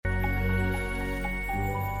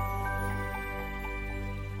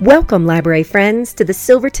Welcome, library friends, to the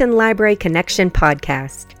Silverton Library Connection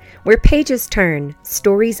podcast, where pages turn,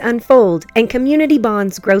 stories unfold, and community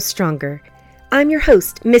bonds grow stronger. I'm your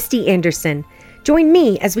host, Misty Anderson. Join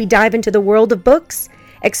me as we dive into the world of books,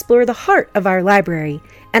 explore the heart of our library,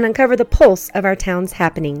 and uncover the pulse of our town's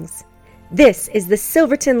happenings. This is the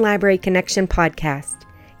Silverton Library Connection podcast.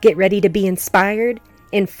 Get ready to be inspired,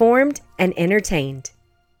 informed, and entertained.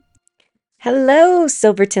 Hello,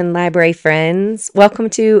 Silverton Library friends. Welcome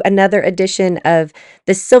to another edition of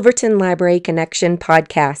the Silverton Library Connection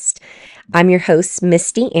podcast. I'm your host,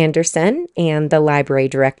 Misty Anderson, and the library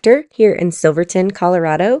director here in Silverton,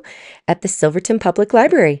 Colorado at the Silverton Public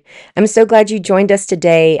Library. I'm so glad you joined us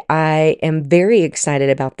today. I am very excited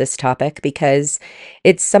about this topic because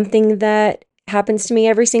it's something that happens to me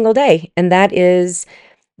every single day, and that is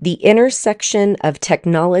the intersection of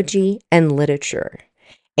technology and literature.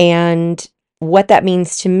 And what that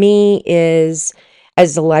means to me is,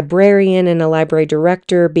 as a librarian and a library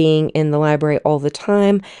director being in the library all the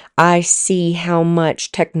time, I see how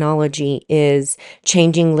much technology is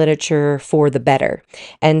changing literature for the better.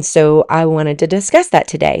 And so I wanted to discuss that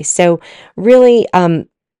today. So really,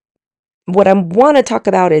 what I want to talk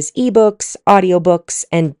about is ebooks, audiobooks,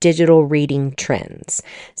 and digital reading trends.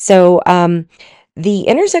 So, the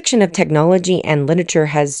intersection of technology and literature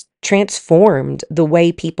has transformed the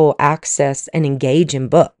way people access and engage in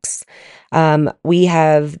books. We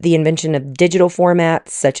have the invention of digital formats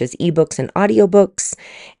such as ebooks and audiobooks,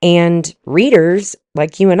 and readers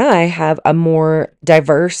like you and I have a more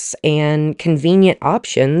diverse and convenient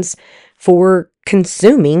options for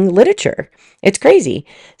consuming literature. It's crazy.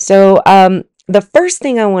 So the first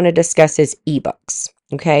thing I want to discuss is ebooks.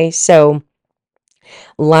 Okay, so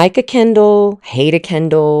like a Kindle, hate a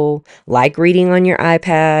Kindle, like reading on your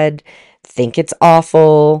iPad, think it's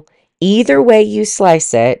awful. Either way you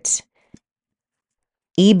slice it,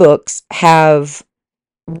 ebooks have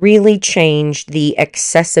really changed the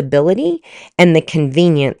accessibility and the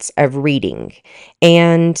convenience of reading.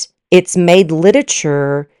 And it's made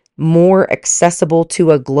literature more accessible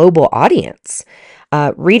to a global audience.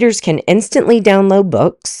 Readers can instantly download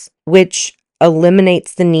books, which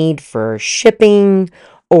eliminates the need for shipping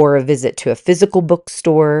or a visit to a physical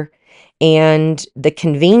bookstore. And the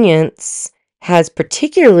convenience has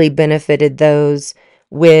particularly benefited those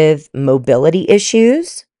with mobility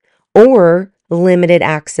issues or limited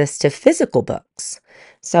access to physical books.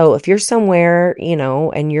 So if you're somewhere,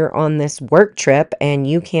 and you're on this work trip and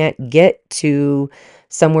you can't get to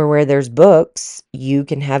somewhere where there's books, you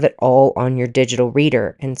can have it all on your digital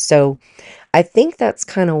reader. And so I think that's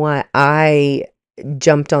kind of why I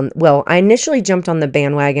initially jumped on the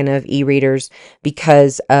bandwagon of e-readers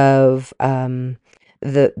because of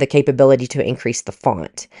the capability to increase the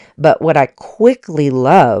font. But what I quickly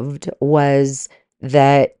loved was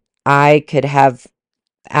that I could have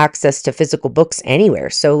access to physical books anywhere.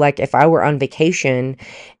 So like if I were on vacation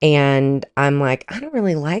and I'm like, I don't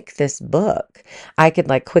really like this book, I could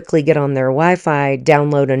like quickly get on their Wi-Fi,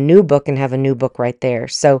 download a new book and have a new book right there.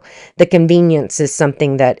 So the convenience is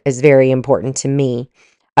something that is very important to me.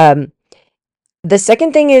 The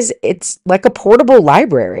second thing is it's like a portable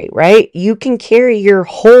library, right? You can carry your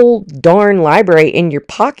whole darn library in your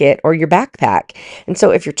pocket or your backpack. And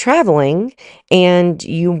so if you're traveling and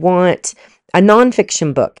you want a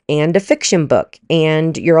nonfiction book and a fiction book,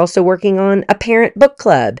 and you're also working on a parent book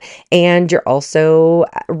club, and you're also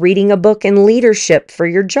reading a book in leadership for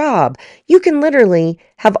your job, you can literally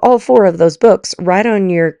have all four of those books right on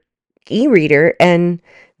your e-reader, and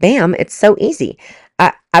bam, it's so easy.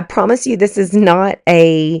 I promise you this is not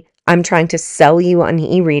I'm trying to sell you on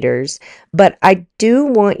e-readers, but I do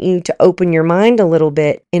want you to open your mind a little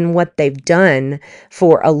bit in what they've done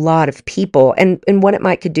for a lot of people and what it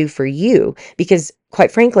might could do for you. Because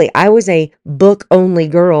quite frankly, I was a book-only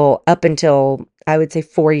girl up until, I would say,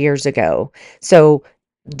 4 years ago. So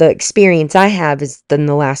the experience I have is in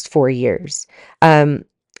the last 4 years.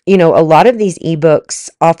 A lot of these ebooks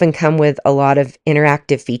often come with a lot of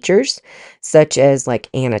interactive features, such as like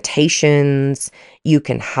annotations. You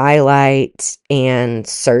can highlight and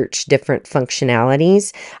search different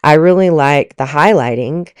functionalities. I really like the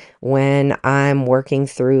highlighting when I'm working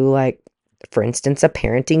through, like, for instance, a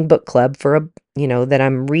parenting book club that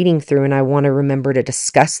I'm reading through, and I want to remember to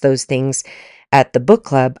discuss those things at the book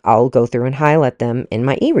club. I'll go through and highlight them in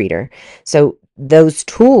my e-reader. So those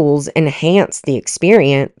tools enhance the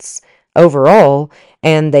experience overall,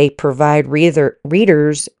 and they provide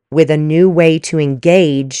readers with a new way to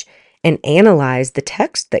engage and analyze the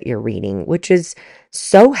text that you're reading, which is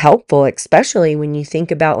so helpful, especially when you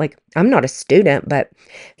think about, like, I'm not a student, but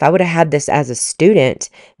if I would have had this as a student,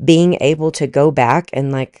 being able to go back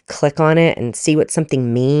and like click on it and see what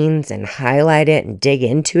something means and highlight it and dig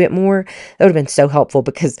into it more, that would have been so helpful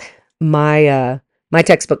because my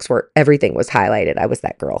textbooks were everything was highlighted. I was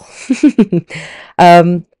that girl.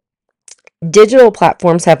 um, Digital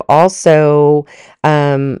platforms have also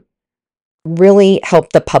um, really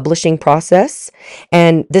helped the publishing process.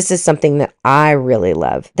 And this is something that I really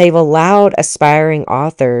love. They've allowed aspiring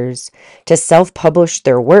authors to self-publish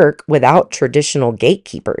their work without traditional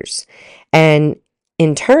gatekeepers. And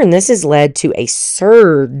in turn, this has led to a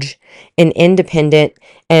surge in independent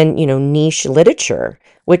and, niche literature,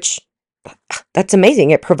 which that's amazing.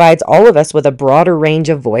 It provides all of us with a broader range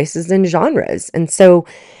of voices and genres. And so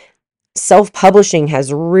self-publishing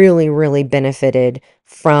has really, really benefited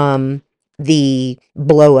from the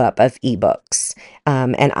blow up of ebooks.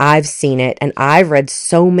 And I've seen it, and I've read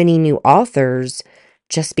so many new authors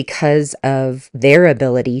just because of their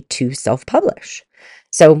ability to self-publish.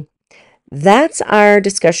 So that's our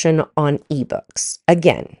discussion on ebooks.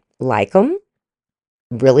 Again, like them,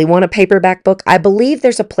 really want a paperback book. I believe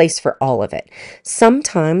there's a place for all of it.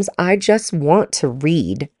 Sometimes I just want to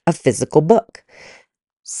read a physical book.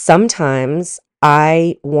 Sometimes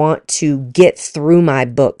I want to get through my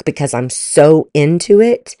book because I'm so into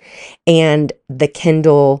it, and the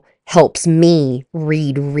Kindle helps me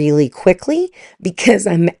read really quickly because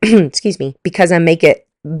I'm excuse me, because I make it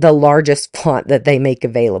the largest font that they make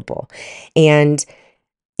available. And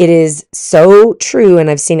it is so true, and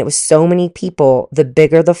I've seen it with so many people. The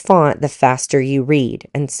bigger the font, the faster you read.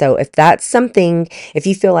 And so if that's something, if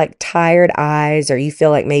you feel like tired eyes, or you feel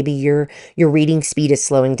like maybe your reading speed is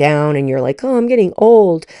slowing down and you're like, "Oh, I'm getting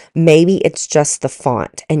old," maybe it's just the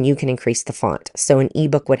font and you can increase the font. So an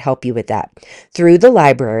ebook would help you with that. Through the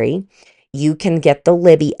library, you can get the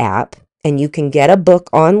Libby app, and you can get a book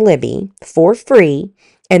on Libby for free,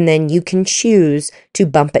 and then you can choose to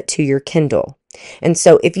bump it to your Kindle. And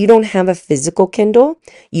so if you don't have a physical Kindle,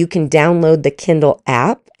 you can download the Kindle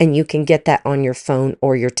app and you can get that on your phone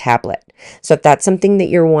or your tablet. So if that's something that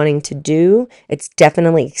you're wanting to do, it's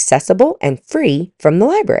definitely accessible and free from the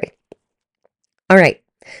library. All right.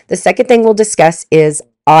 The second thing we'll discuss is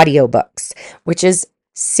audiobooks, which is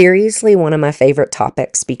seriously one of my favorite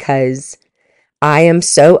topics because I am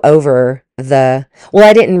so over well,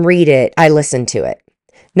 I didn't read it, I listened to it.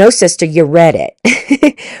 No, sister, you read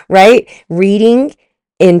it, right? Reading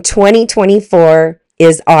in 2024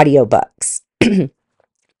 is audiobooks.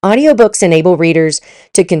 Audiobooks enable readers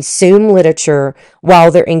to consume literature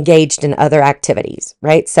while they're engaged in other activities,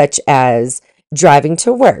 right? Such as driving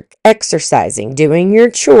to work, exercising, doing your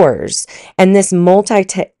chores. And this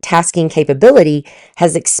multitasking capability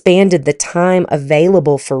has expanded the time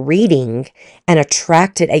available for reading and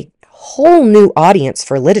attracted a whole new audience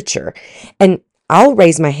for literature. And I'll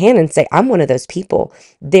raise my hand and say, I'm one of those people.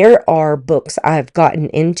 There are books I've gotten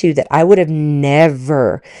into that I would have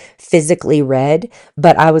never physically read,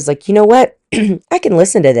 but I was like, you know what? I can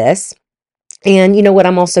listen to this. And you know what?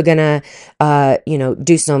 I'm also gonna,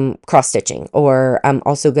 do some cross stitching, or I'm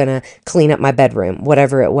also gonna clean up my bedroom,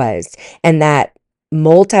 whatever it was. And that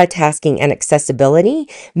multitasking and accessibility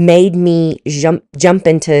made me jump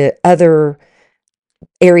into other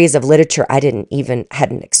areas of literature I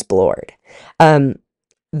hadn't explored. Um,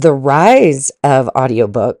 the rise of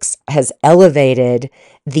audiobooks has elevated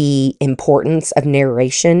the importance of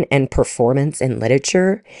narration and performance in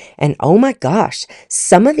literature. And oh my gosh,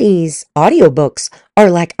 some of these audiobooks are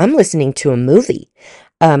like I'm listening to a movie.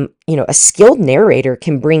 A skilled narrator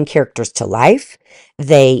can bring characters to life.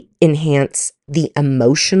 They enhance the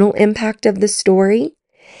emotional impact of the story.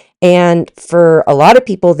 And for a lot of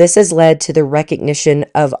people, this has led to the recognition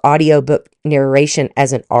of audiobook narration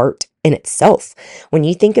as an art in itself. When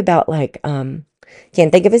you think about can't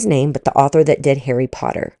think of his name, but the author that did Harry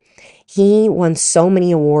Potter, he won so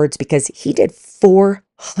many awards because he did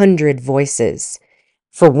 400 voices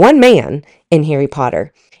for one man in Harry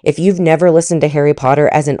Potter. If you've never listened to Harry Potter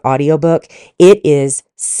as an audiobook, it is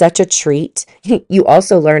such a treat. You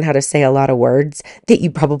also learn how to say a lot of words that you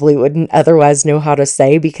probably wouldn't otherwise know how to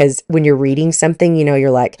say, because when you're reading something, you're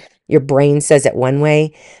like, your brain says it one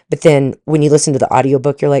way, but then when you listen to the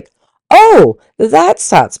audiobook, you're like, oh, that's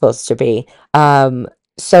how it's supposed to be.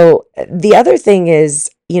 So the other thing is,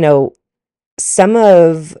 some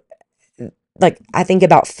of, like, I think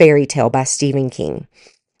about Fairy Tale by Stephen King.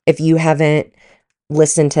 If you haven't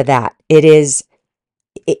listened to that, it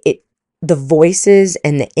the voices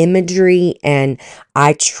and the imagery, and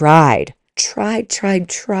I tried tried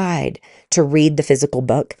to read the physical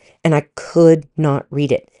book, and I could not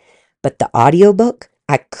read it. But the audiobook,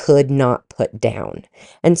 I could not put down.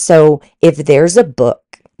 And so if there's a book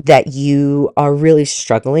that you are really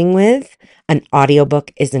struggling with, an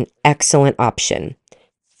audiobook is an excellent option.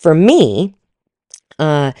 For me,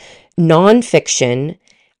 nonfiction,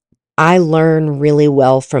 I learn really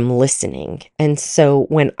well from listening. And so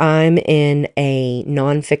when I'm in a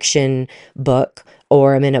nonfiction book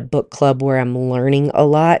or I'm in a book club where I'm learning a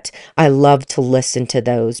lot, I love to listen to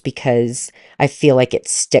those because I feel like it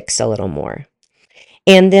sticks a little more.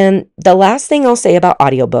 And then the last thing I'll say about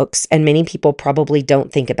audiobooks, and many people probably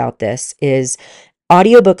don't think about this, is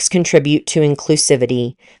audiobooks contribute to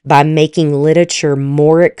inclusivity by making literature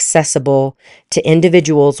more accessible to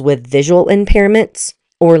individuals with visual impairments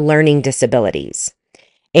or learning disabilities.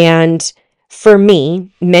 And for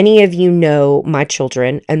me, many of you know my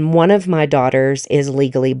children, and one of my daughters is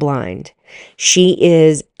legally blind. She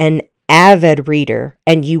is an avid reader,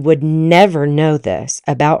 and you would never know this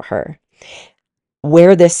about her.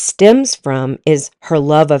 Where this stems from is her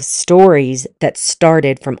love of stories that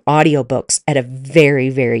started from audiobooks at a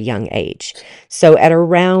very, very young age. So at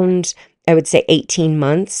around, I would say 18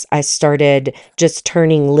 months, I started just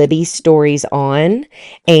turning Libby stories on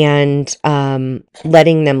and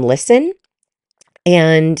letting them listen.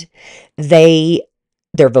 And they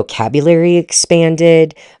their vocabulary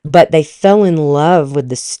expanded, but they fell in love with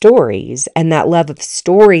the stories, and that love of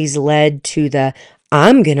stories led to the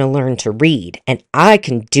I'm going to learn to read and I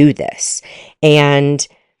can do this. And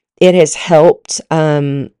it has helped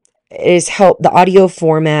the audio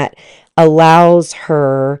format allows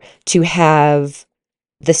her to have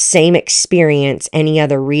the same experience any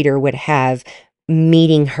other reader would have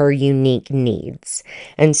meeting her unique needs.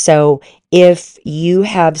 And so if you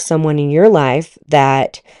have someone in your life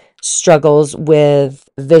that struggles with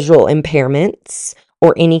visual impairments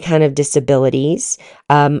or any kind of disabilities,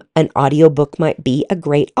 an audiobook might be a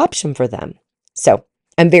great option for them. So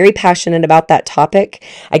I'm very passionate about that topic.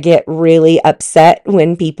 I get really upset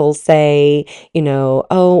when people say,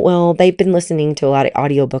 oh, well, they've been listening to a lot of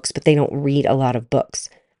audiobooks, but they don't read a lot of books.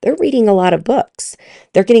 They're reading a lot of books.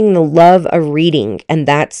 They're getting the love of reading, and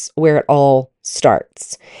that's where it all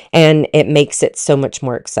starts. And it makes it so much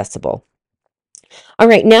more accessible. All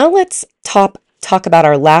right, now let's talk about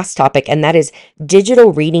our last topic, and that is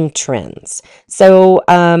digital reading trends. So,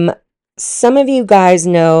 some of you guys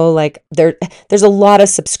know, like there's a lot of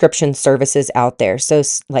subscription services out there. So,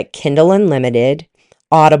 like Kindle Unlimited,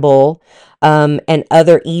 Audible, and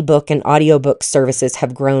other ebook and audiobook services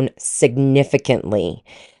have grown significantly.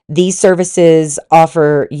 These services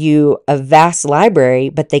offer you a vast library,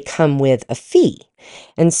 but they come with a fee.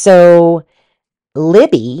 And so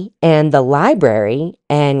Libby and the library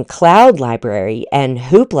and Cloud Library and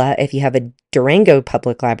Hoopla, if you have a Durango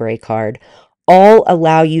Public Library card, all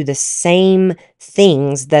allow you the same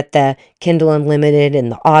things that the Kindle Unlimited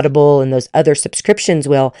and the Audible and those other subscriptions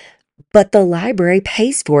will, but the library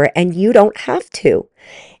pays for it and you don't have to.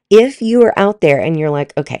 If you are out there and you're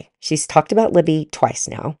like, okay, she's talked about Libby twice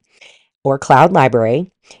now, or Cloud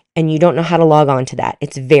Library, and you don't know how to log on to that,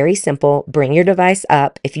 it's very simple. Bring your device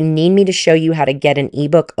up. If you need me to show you how to get an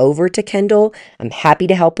ebook over to Kindle, I'm happy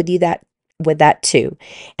to help with that too.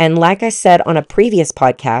 And like I said on a previous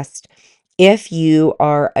podcast, if you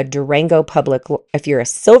are if you're a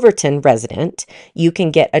Silverton resident, you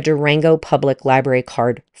can get a Durango Public Library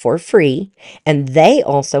card for free. And they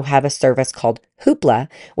also have a service called Hoopla,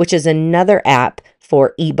 which is another app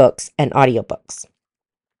for ebooks and audiobooks.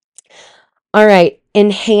 All right,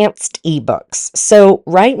 enhanced ebooks. So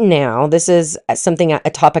right now, this is a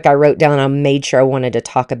topic I wrote down. I made sure I wanted to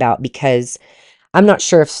talk about because I'm not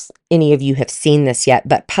sure if any of you have seen this yet,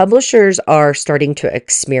 but publishers are starting to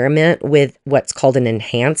experiment with what's called an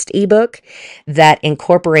enhanced ebook that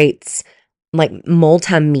incorporates like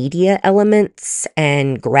multimedia elements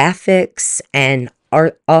and graphics and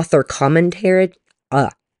author commentary.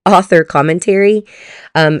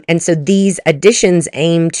 And so these editions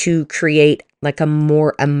aim to create like a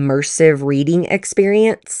more immersive reading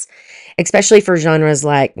experience, especially for genres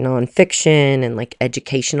like nonfiction and like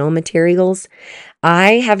educational materials.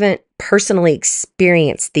 I haven't personally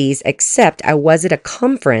experienced these, except I was at a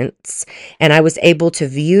conference and I was able to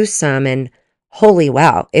view some, and holy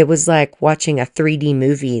wow, it was like watching a 3D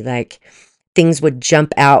movie. Like things would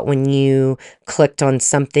jump out when you clicked on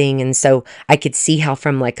something. And so I could see how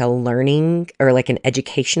from like a learning or like an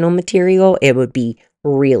educational material, it would be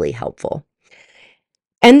really helpful.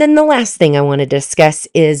 And then the last thing I want to discuss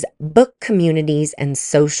is book communities and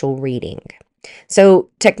social reading.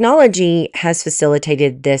 So technology has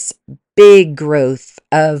facilitated this big growth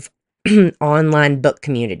of online book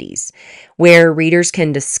communities where readers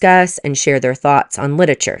can discuss and share their thoughts on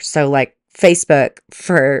literature. So, like Facebook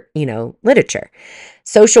for, literature.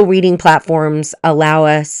 Social reading platforms allow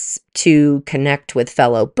us to connect with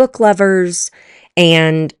fellow book lovers.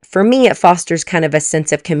 And for me, it fosters kind of a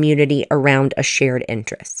sense of community around a shared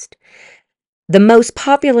interest. The most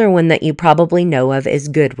popular one that you probably know of is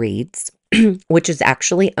Goodreads, which is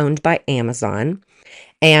actually owned by Amazon.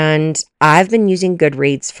 And I've been using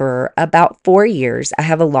Goodreads for about 4 years. I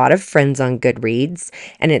have a lot of friends on Goodreads,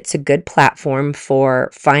 and it's a good platform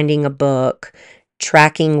for finding a book,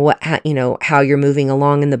 tracking how you're moving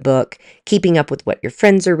along in the book, keeping up with what your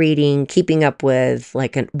friends are reading, keeping up with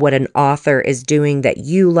what an author is doing that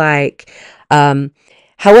you like. Um,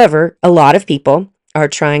 However, a lot of people are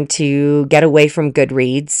trying to get away from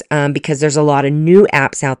Goodreads because there's a lot of new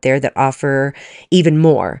apps out there that offer even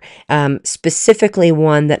more. Specifically,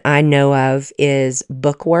 one that I know of is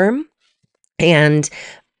Bookworm. And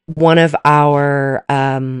one of our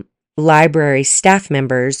library staff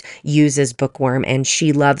members uses Bookworm, and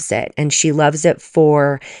she loves it. And she loves it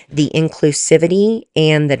for the inclusivity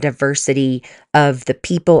and the diversity of the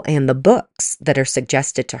people and the books that are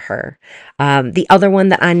suggested to her. The other one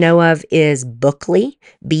that I know of is Bookly,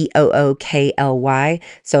 Bookly.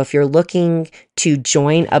 So if you're looking to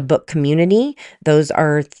join a book community, those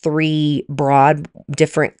are three broad,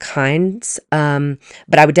 different kinds.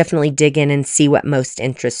 But I would definitely dig in and see what most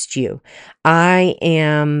interests you. I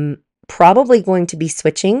am probably going to be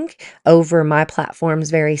switching over my platforms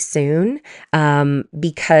very soon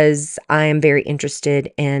because I am very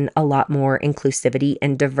interested in a lot more inclusivity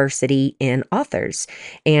and diversity in authors.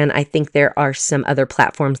 And I think there are some other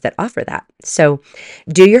platforms that offer that. So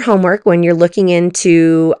do your homework when you're looking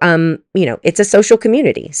into, it's a social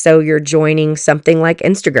community. So you're joining something like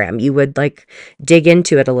Instagram. You would dig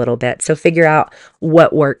into it a little bit. So figure out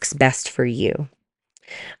what works best for you.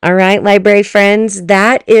 All right, library friends,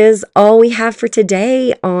 that is all we have for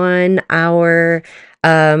today on our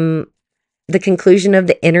the conclusion of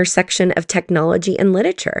the intersection of technology and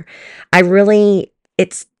literature.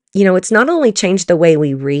 It's not only changed the way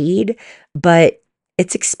we read, but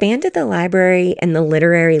it's expanded the library and the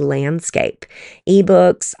literary landscape.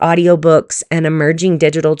 Ebooks, audiobooks, and emerging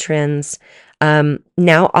digital trends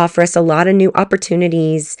now offer us a lot of new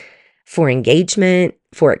opportunities for engagement,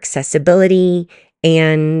 for accessibility,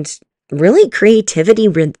 and really creativity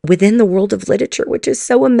within the world of literature, which is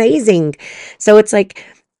so amazing. So it's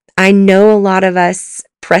I know a lot of us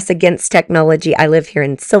press against technology. I live here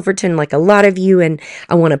in Silverton, like a lot of you, and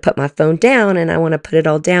I want to put my phone down and I want to put it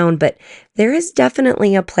all down. But there is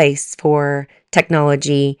definitely a place for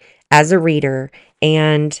technology as a reader,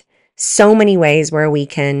 and so many ways where we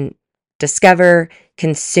can discover,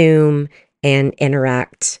 consume, and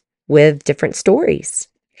interact with different stories.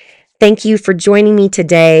 Thank you for joining me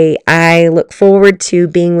today. I look forward to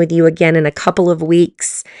being with you again in a couple of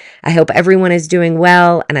weeks. I hope everyone is doing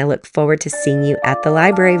well, and I look forward to seeing you at the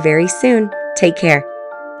library very soon. Take care.